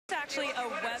actually a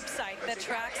website that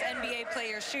tracks NBA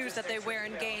players' shoes that they wear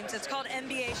in games. It's called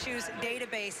NBA Shoes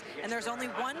Database, and there's only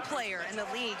one player in the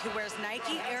league who wears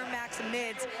Nike Air Max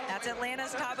mids. That's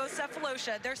Atlanta's Thabo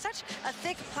Sefolosha. They're such a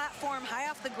thick platform, high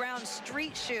off the ground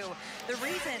street shoe. The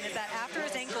reason is that after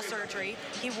his ankle surgery,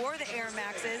 he wore the Air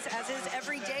Maxes as his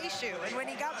everyday shoe. And when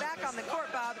he got back on the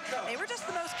court, Bob, they were just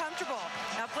the most comfortable.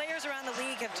 Now, players around the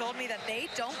league have told me that they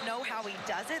don't know how he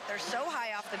does it. They're so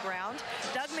high off the ground.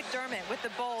 Doug McDermott with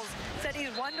the Bulls said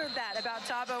he's wondered that about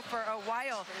Thabo for a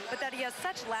while, but that he has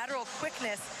such lateral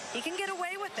quickness, he can get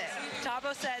away with it.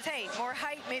 Thabo says, hey, more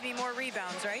height, maybe more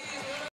rebounds, right?